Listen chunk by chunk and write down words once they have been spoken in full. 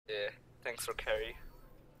Yeah, thanks for carry.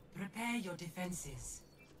 Prepare your defenses.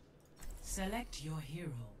 Select your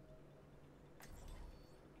hero.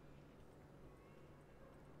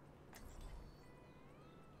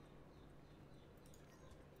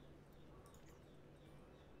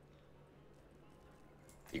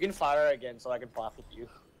 You can fire again so I can pocket you.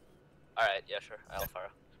 Alright, yeah, sure. I'll fire.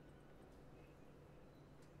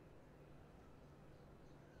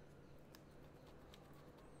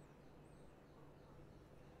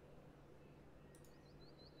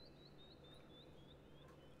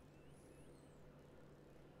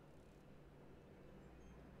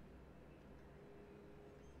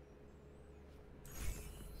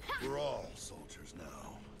 We're all soldiers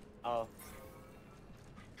now. Oh.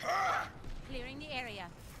 Clearing the area.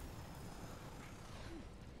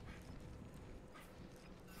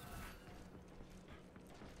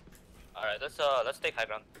 Alright, let's take high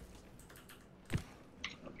ground.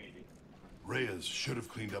 Okay, dude. Reyes should have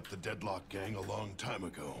cleaned up the Deadlock gang a long time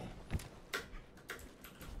ago.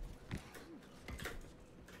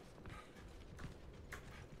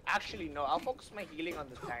 Actually, no. I'll focus my healing on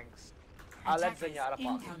the tanks. I'll let Zenyatta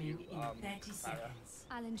pocket you. Incoming in 30 seconds.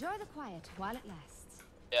 I'll enjoy the quiet while it lasts.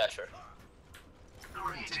 Yeah, sure.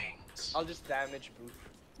 Greetings. I'll just damage boost.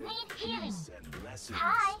 Peace and blessings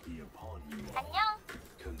be upon you all.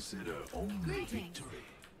 Consider only victory.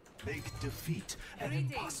 Make defeat an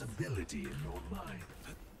impossibility in your mind.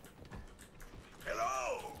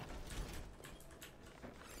 Hello!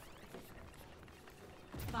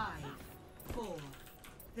 5, 4,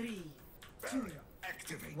 3, 2,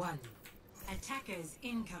 Activate. 1. Attackers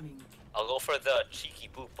incoming. I'll go for the cheeky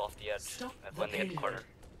boop off the edge Stop when the they hit the corner.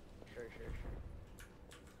 Sure.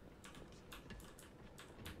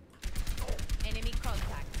 Enemy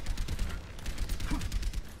contact.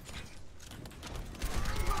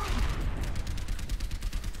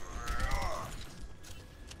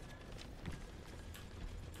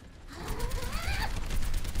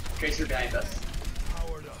 Tracer behind us.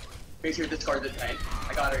 Powered up. Tracer discarded behind.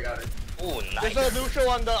 I got her. Ooh, nice. There's a Lucio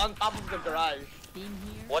on top of the garage. Being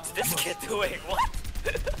here. What's this kid doing? What?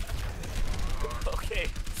 Okay,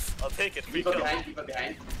 I'll take it. Free People kill.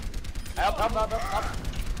 behind. Up.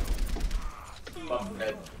 Buff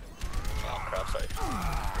dead. Oh crap, sorry.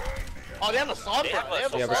 Oh, they have a Sombra. They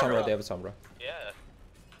have a They have a Sombra. Yeah.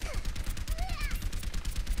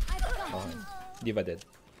 Oh, Diva dead.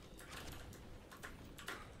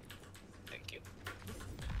 Thank you.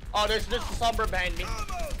 Oh, there's a Sombra behind me.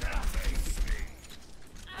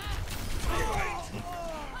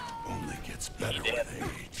 Only gets better He did.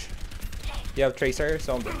 with age. You have Tracer,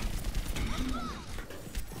 Sombra.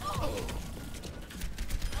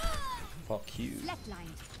 Fuck you. Left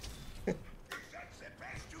line.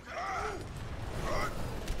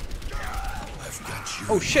 I've got you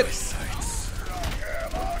Oh, in shit. my sights.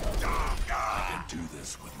 I can do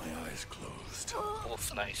this with my eyes closed.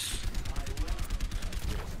 Oof, nice.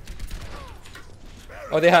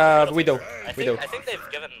 Oh, they have Widow. I think they've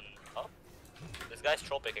given up. This guy's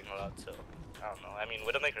troll picking a lot, so I don't know. I mean,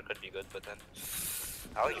 Widowmaker could be good, but then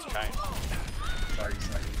I don't think he's trying. Sorry.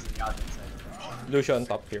 Got inside. Lucio on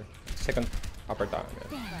top here. Second upper tower.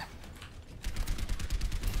 Yeah.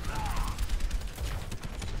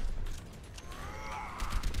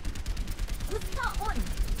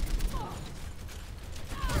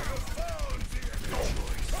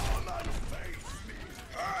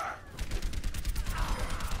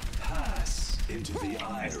 Pass into the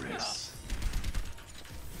iris.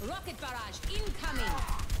 Rocket barrage incoming.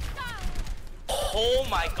 Oh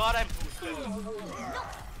my god, I'm boosted.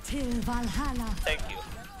 Till Valhalla. Thank you.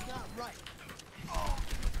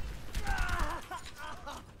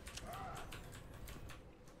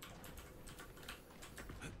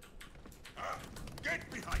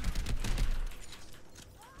 Get behind.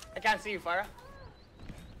 I can't see you, Farah.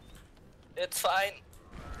 It's fine.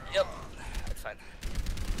 Yep, it's fine.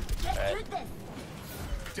 Alright.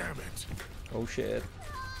 Damn it. Oh shit.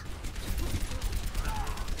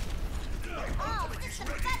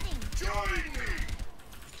 Join me.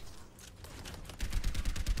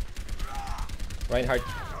 Reinhardt.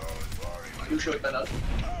 Lucio tunnel.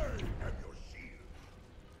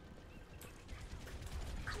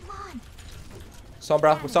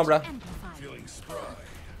 Sombra, with Sombra. Feeling spry.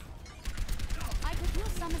 I could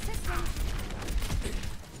use some assistance.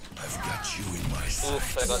 I've got you in my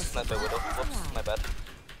Oof, I got sniped by Widow. Whoops, my bad.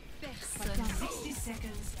 60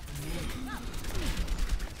 seconds.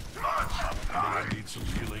 I need some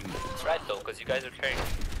healing. It's right though, because you guys are carrying.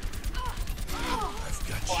 I've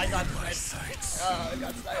got Oh, I you got in my sniped. sights. I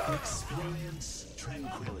got sniped. Experience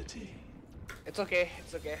tranquility. It's okay.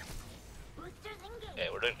 Okay,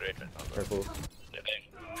 we're doing great right now. Careful. They're getting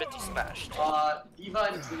Smashed. Diva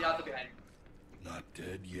and Zenyatta behind. Not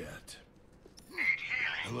dead yet.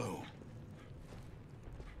 Hello.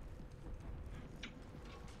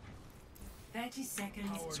 30 seconds.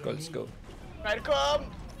 Let's go, let's go. Try to come!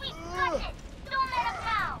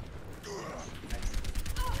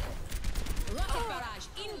 Rocket barrage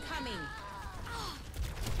incoming.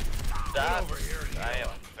 I am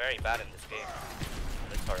very bad in this game.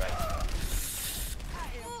 It's alright.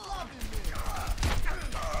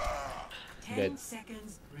 10 Dead.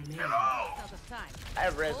 seconds remaining. Out of time. I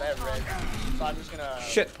have res. So I'm just gonna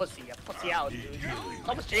Shit. pussy out, dude.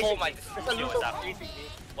 Someone's chasing Oh my me. god, There's a Lucio that chasing me.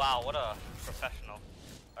 Wow, what a professional.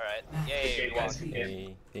 Alright. Yay, Good we won. guys.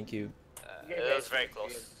 Hey, thank you. It was very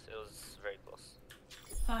close. It was very close.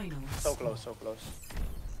 Final. So close, so close.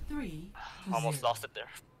 3. Almost lost it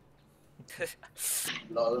there.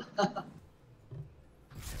 Lol.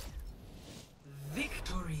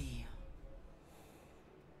 Victory.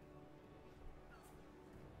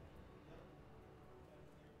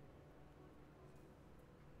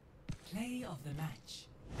 Play of the match.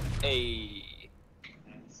 Hey.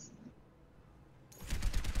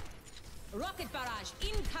 Rocket barrage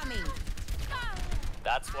incoming.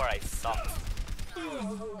 That's where I sucked.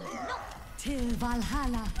 Till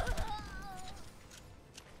Valhalla.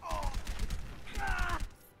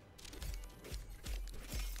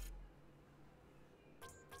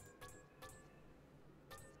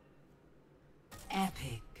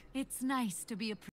 Epic. It's nice to be a